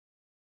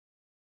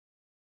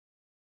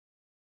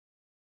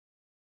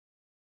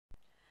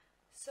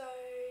So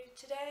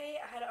today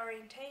I had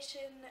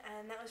orientation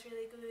and that was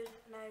really good,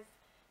 and I've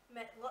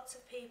met lots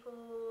of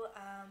people.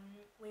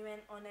 We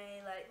went on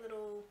a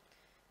little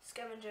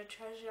scavenger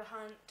treasure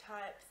hunt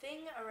type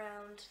thing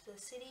around the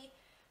city,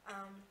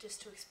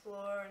 just to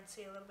explore and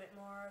see a little bit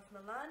more of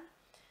Milan.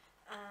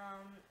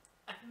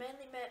 I've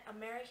mainly met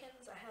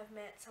Americans. I have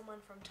met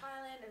someone from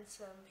Thailand and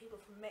some people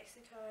from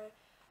Mexico,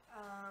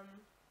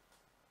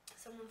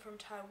 someone from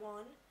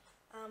Taiwan.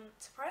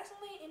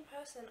 Surprisingly, in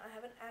person, I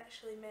haven't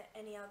actually met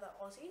any other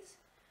Aussies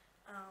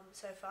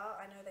so far.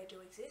 I know they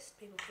do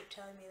exist. People keep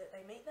telling me that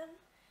they meet them.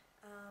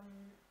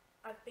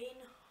 I've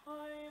been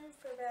home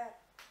for about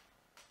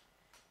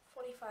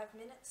 45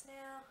 minutes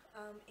now,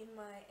 in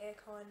my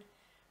aircon,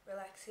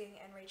 relaxing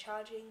and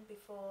recharging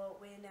before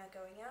we're now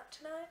going out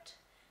tonight.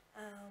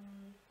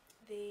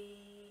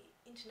 The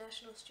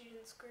international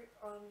students group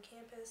on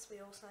campus, we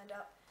all signed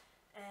up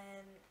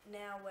and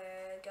now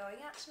we're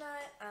going out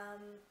tonight.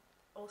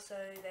 Also,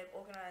 they've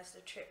organised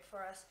a trip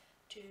for us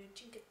to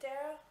Cinque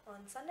Terre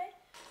on Sunday,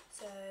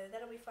 so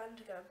that'll be fun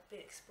to go a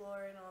bit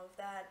exploring all of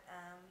that.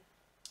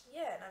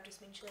 Yeah, and I've just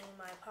been chilling in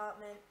my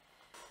apartment.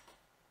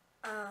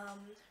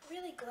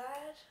 Really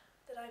glad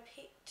that I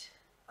picked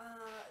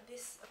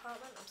this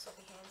apartment. I'm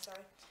swapping hands,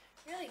 sorry.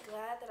 Really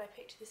glad that I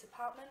picked this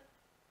apartment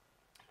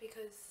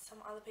because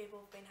some other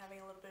people have been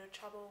having a little bit of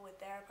trouble with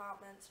their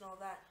apartments and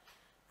all that,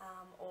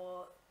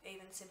 or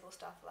even simple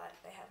stuff like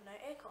they have no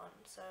aircon,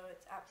 so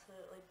it's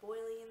absolutely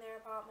boiling in their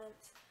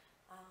apartments.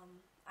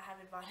 I have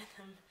invited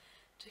them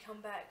to come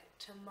back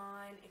to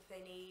mine if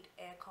they need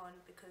aircon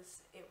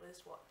because it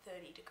was,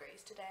 30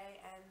 degrees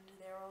today, and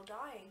they're all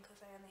dying because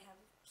they only have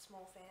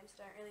small fans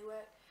that don't really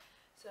work.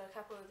 So a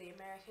couple of the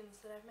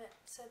Americans that I've met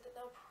said that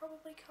they'll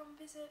probably come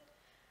visit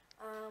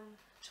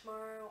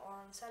tomorrow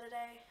or on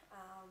Saturday,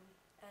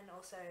 and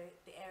also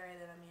the area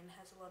that I'm in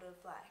has a lot of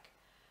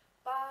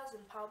bars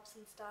and pubs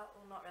and stuff.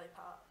 Well, not really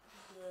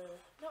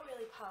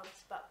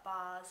pubs, but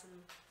bars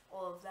and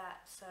all of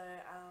that. So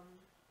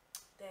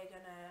they're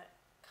gonna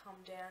come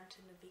down to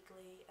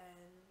Navigli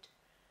and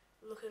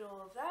look at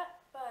all of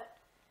that. But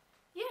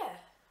yeah,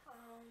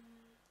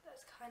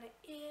 that's kind of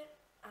it.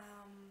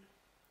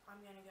 I'm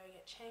gonna go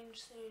get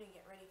changed soon and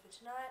get ready for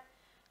tonight.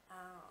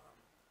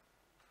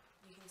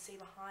 You can see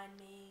behind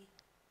me,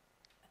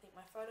 I think,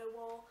 my photo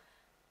wall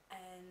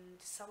and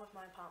some of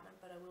my apartment,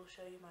 but I will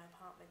show you my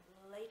apartment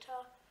later.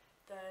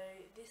 Though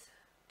this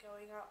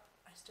going up,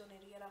 I still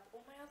need to get up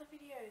all my other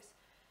videos,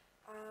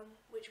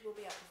 which will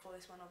be up before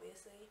this one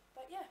obviously.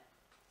 But yeah,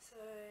 so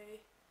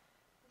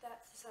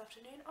that's this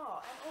afternoon.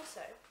 Oh, and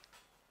also,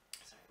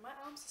 sorry, my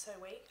arms are so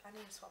weak, I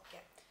need to swap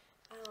again.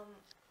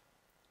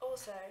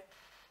 Also,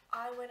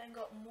 I went and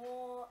got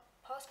more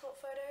passport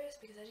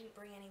photos because I didn't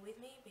bring any with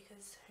me,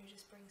 because who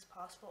just brings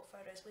passport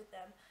photos with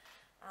them?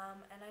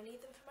 And I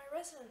need them for my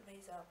resident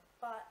visa,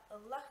 but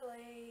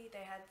luckily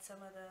they had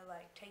some of the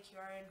take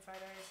your own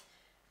photos,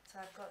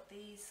 so I've got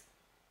these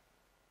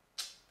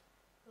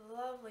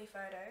lovely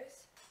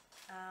photos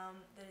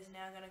that is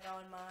now going to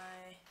go on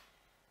my,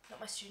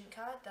 not my student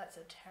card, that's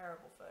a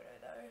terrible photo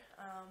though,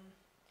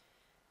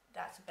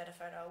 that's a better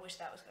photo, I wish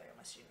that was going on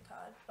my student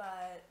card,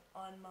 but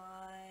on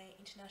my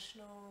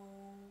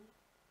international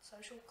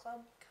social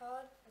club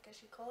card, I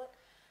guess you'd call it,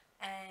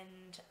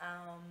 and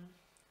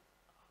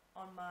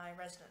on my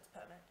residence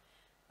permit.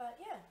 But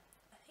yeah,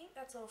 I think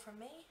that's all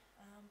from me.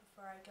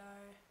 Before I go,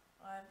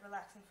 I'm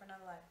relaxing for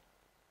another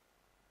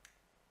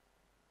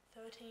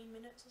 13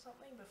 minutes or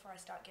something before I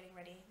start getting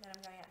ready. Then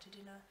I'm going out to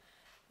dinner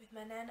with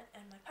my nan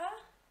and my pa,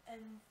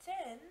 and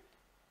then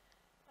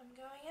I'm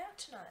going out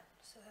tonight,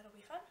 so that'll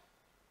be fun.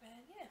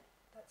 And yeah,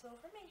 that's all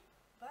from me.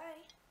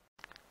 Bye.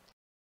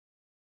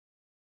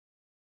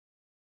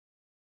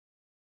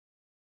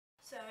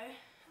 So,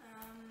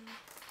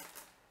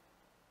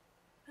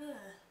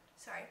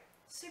 sorry,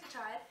 super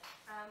tired,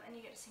 and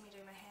you get to see me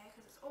doing my hair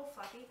because it's all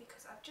fluffy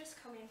because I've just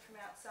come in from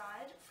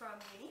outside from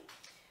uni,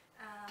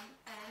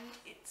 and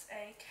it's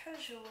a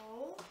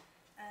casual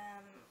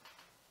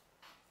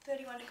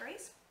 31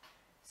 degrees,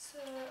 so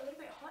a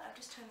little bit hot. I've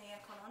just turned the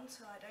aircon on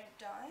so I don't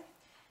die.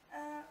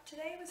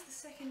 Today was the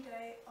second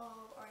day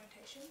of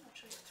orientation. I'm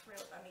sure you're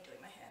thrilled by me doing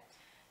my hair.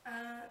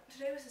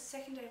 Today was the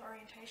second day of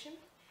orientation.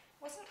 It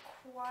wasn't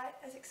quite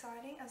as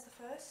exciting as the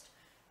first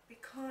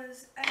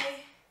because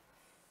A,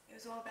 it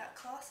was all about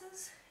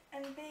classes,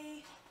 and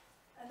B,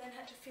 I then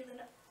had to fill in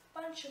a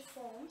bunch of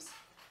forms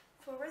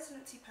for a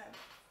residency permit.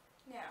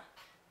 Now,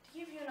 to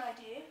give you an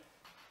idea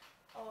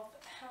of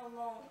how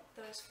long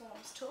those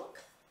forms took,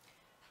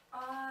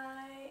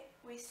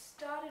 we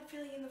started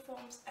filling in the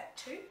forms at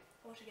 2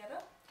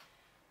 altogether.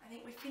 I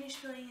think we finished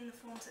filling in the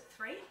forms at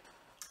 3.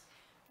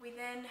 We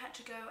then had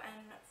to go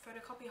and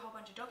photocopy a whole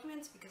bunch of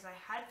documents because I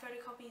had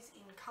photocopies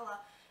in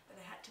colour, but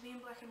they had to be in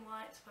black and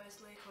white,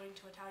 supposedly, according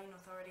to Italian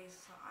authorities,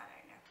 so I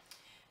don't know.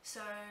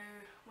 So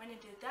when I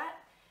did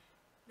that,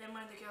 then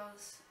the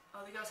girls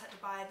had to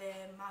buy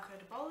their Marco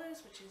de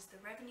Bolas, which is the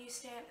revenue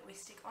stamp that we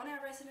stick on our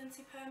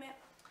residency permit,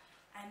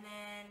 and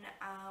then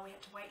we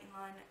had to wait in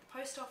line at the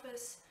post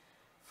office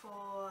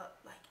for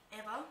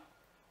ever,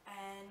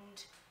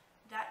 and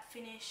that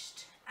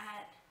finished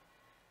at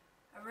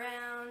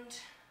around,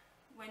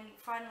 when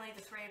finally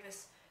the three of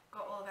us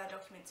got all of our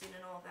documents in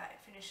and all of that,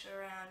 it finished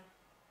around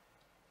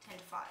 10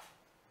 to 5.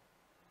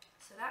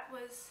 So that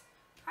was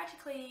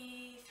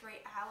practically 3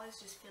 hours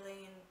just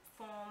filling in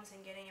forms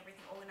and getting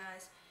everything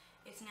organised.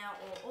 It's now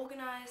all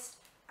organised,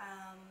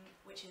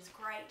 which is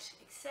great,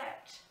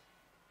 except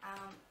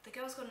the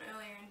girls got an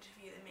earlier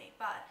interview than me,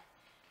 but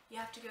you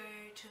have to go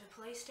to the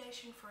police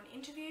station for an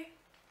interview.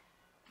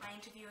 My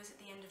interview is at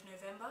the end of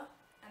November,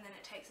 and then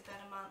it takes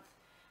about a month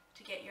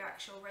to get your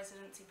actual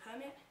residency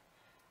permit.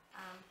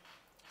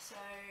 So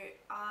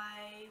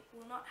I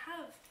will not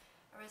have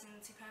a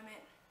residency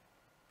permit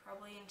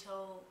probably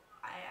until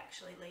I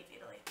actually leave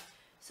Italy.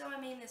 So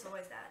I mean, there's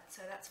always that,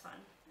 so that's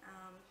fun.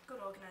 Good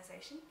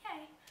organisation,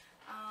 yay!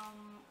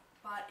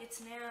 But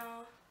it's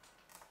now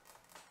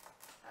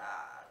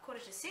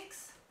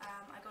 5:45.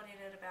 I got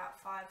in at about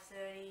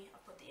 5:30, I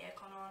put the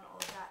aircon on, all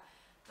of that.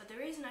 But the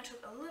reason I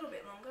took a little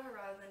bit longer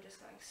rather than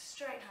just going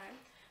straight home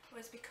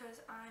was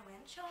because I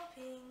went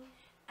shopping.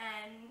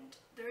 And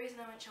the reason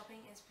I went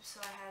shopping is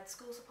so I had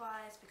school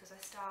supplies, because I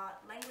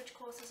start language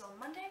courses on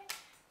Monday.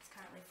 It's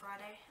currently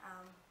Friday,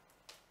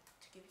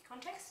 to give you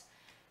context.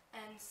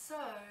 And so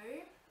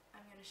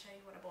I'm going to show you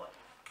what I bought.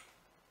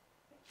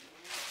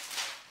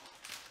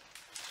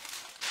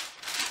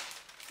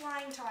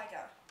 Flying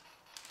Tiger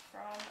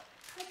from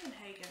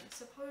Copenhagen,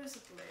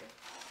 supposedly.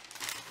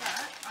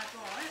 But I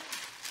bought,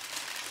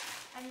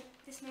 and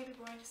this may be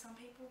boring to some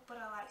people, but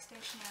I like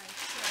stationery,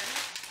 so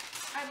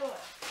I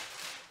bought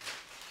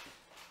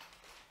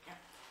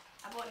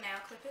nail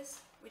clippers,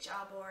 which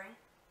are boring,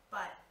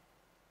 but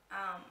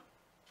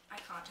I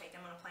can't take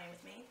them on a plane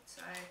with me,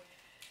 so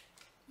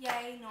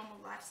yay, normal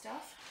life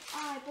stuff.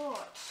 I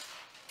bought,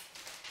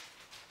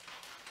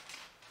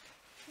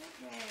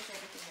 where's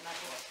everything that I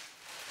bought?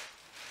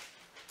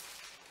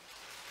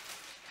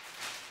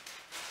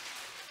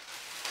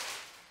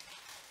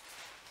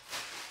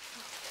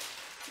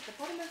 At the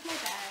bottom of my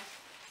bag,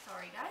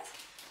 sorry guys.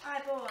 I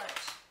bought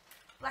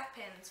black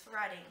pens for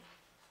writing,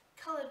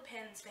 coloured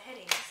pens for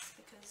headings,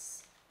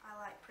 because I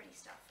like pretty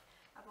stuff.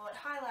 I bought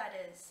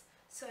highlighters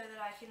so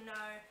that I can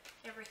know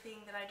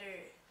everything that I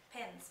do,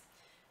 pens.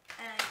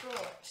 And I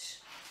bought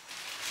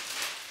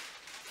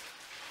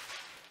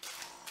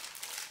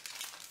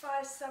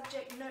 5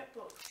 subject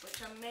notebooks,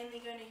 which I'm mainly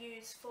going to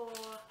use for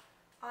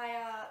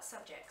IR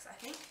subjects, I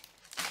think.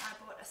 I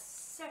bought a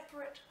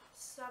separate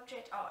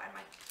subject, and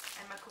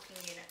my cooking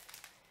unit.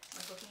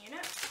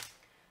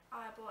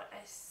 I bought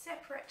a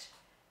separate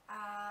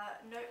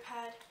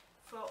notepad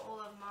for all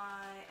of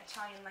my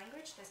Italian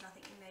language. There's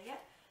nothing in there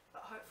yet,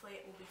 but hopefully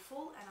it will be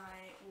full and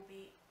I will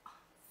be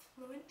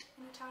fluent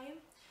in Italian.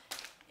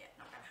 Yeah,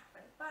 not gonna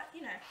happen, but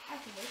you know, I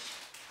can wish.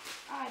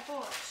 I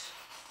bought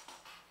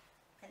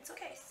pencil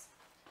case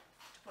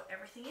to put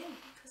everything in,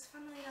 because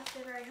funnily enough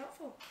they're very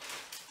helpful.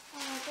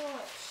 I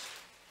bought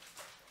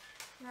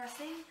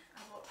nursing.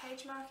 I bought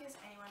page markers.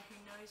 Anyone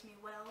who knows me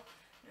well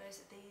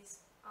knows that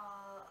these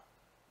are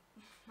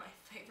my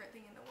favourite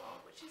thing in the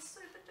world, which is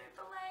super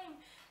duper lame,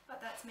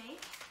 but that's me.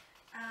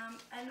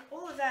 And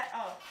all of that,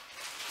 I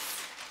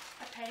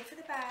paid for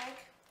the bag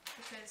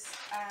because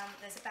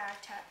there's a bag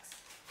tax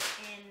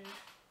in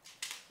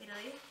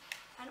Italy,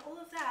 and all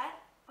of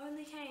that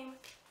only came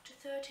to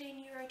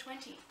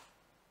 €13.20.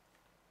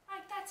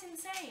 Like, that's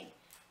insane.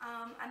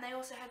 And they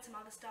also had some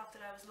other stuff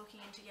that I was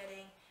looking into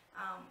getting,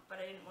 but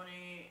I didn't want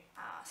to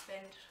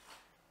spend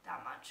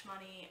that much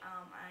money.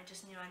 I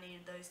just knew I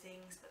needed those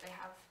things, but they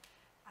have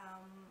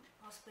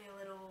possibly a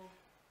little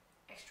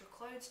extra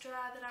clothes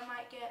dryer that I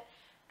might get,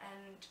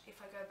 and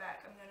if I go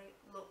back I'm going to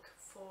look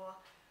for,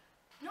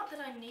 not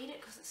that I need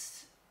it because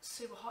it's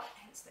super hot,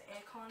 hence the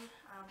aircon,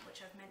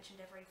 which I've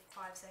mentioned every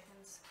 5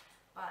 seconds,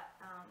 but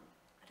I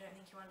don't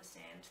think you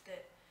understand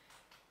that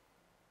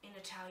in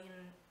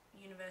Italian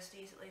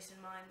universities, at least in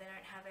mine, they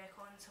don't have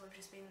aircon, so we've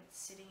just been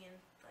sitting in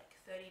like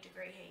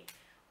 30-degree heat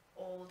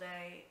all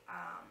day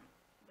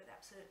with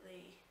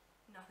absolutely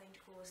nothing to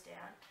cool us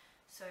down.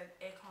 So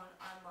aircon,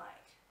 I'm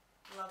like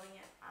loving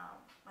it.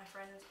 My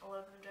friends, a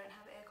lot of them don't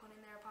have aircon in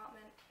their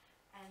apartment,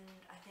 and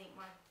I think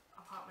my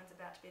apartment's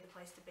about to be the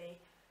place to be,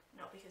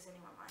 not because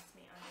anyone likes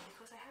me, only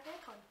because I have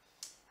aircon.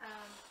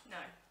 No,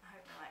 I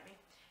hope they like me.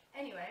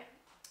 Anyway,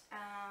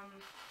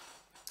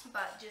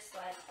 but just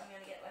like, I'm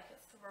gonna get like a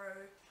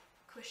throw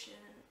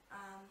cushion,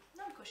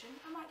 not a cushion,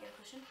 I might get a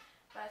cushion,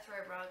 but a throw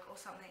rug or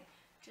something,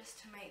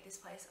 just to make this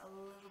place a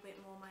little bit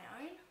more my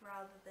own,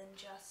 rather than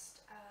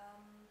just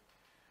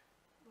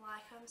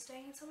like I'm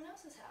staying in someone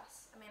else's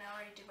house. I mean, I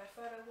already did my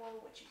photo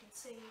wall, which you can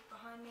see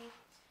behind me.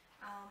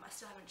 I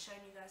still haven't shown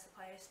you guys the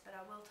place, but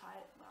I will tie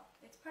it. Well,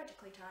 it's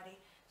practically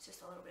tidy, it's just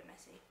a little bit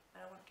messy,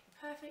 but I want it to be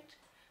perfect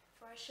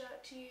before I show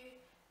it to you.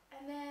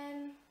 And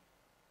then,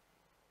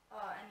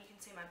 and you can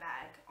see my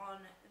bag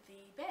on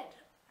the bed,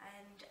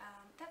 and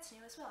that's new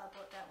as well. I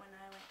bought that when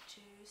I went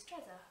to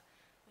Streza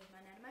with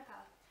my nan and my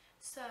pa.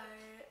 So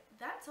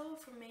that's all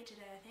from me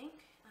today, I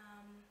think.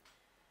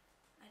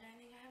 I don't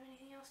think I have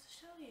anything else to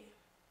show you.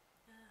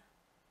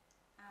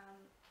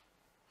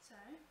 So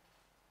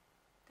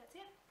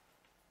that's it.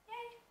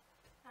 Yay!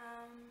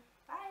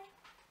 Bye!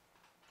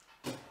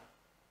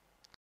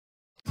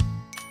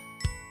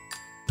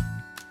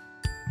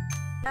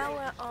 Now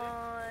we're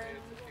on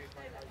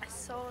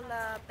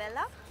Isola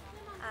Bella,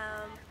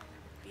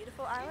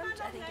 beautiful island,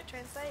 I think it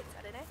translates,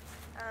 I don't know.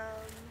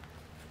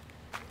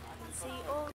 You can see all